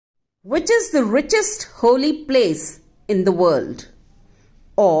Which is the richest holy place in the world?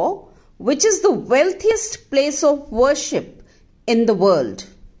 Or which is the wealthiest place of worship in the world?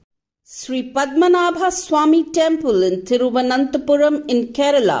 Sri Padmanabha Swami Temple in Thiruvananthapuram in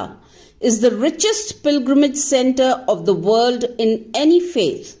Kerala is the richest pilgrimage center of the world in any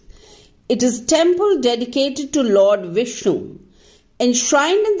faith. It is a temple dedicated to Lord Vishnu.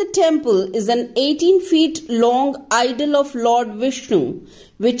 Enshrined in the temple is an 18 feet long idol of Lord Vishnu,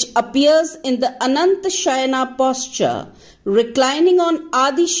 which appears in the Ananta Shayana posture, reclining on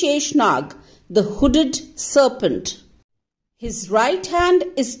Adi Sheshnag, the hooded serpent. His right hand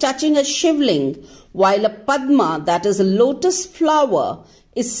is touching a shivling, while a Padma, that is a lotus flower,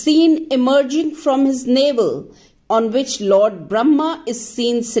 is seen emerging from his navel, on which Lord Brahma is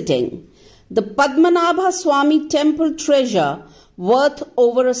seen sitting. The Padmanabha Swami temple treasure, worth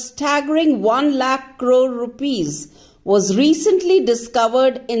over a staggering 1 lakh crore rupees, was recently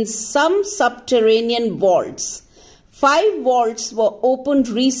discovered in some subterranean vaults. 5 vaults were opened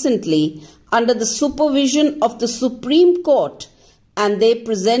recently under the supervision of the Supreme Court, and they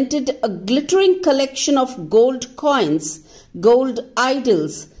presented a glittering collection of gold coins, gold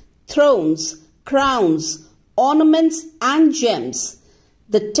idols, thrones, crowns, ornaments and gems.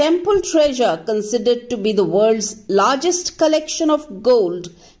 The temple treasure, considered to be the world's largest collection of gold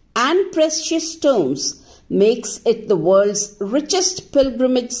and precious stones, makes it the world's richest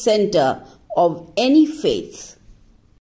pilgrimage center of any faith.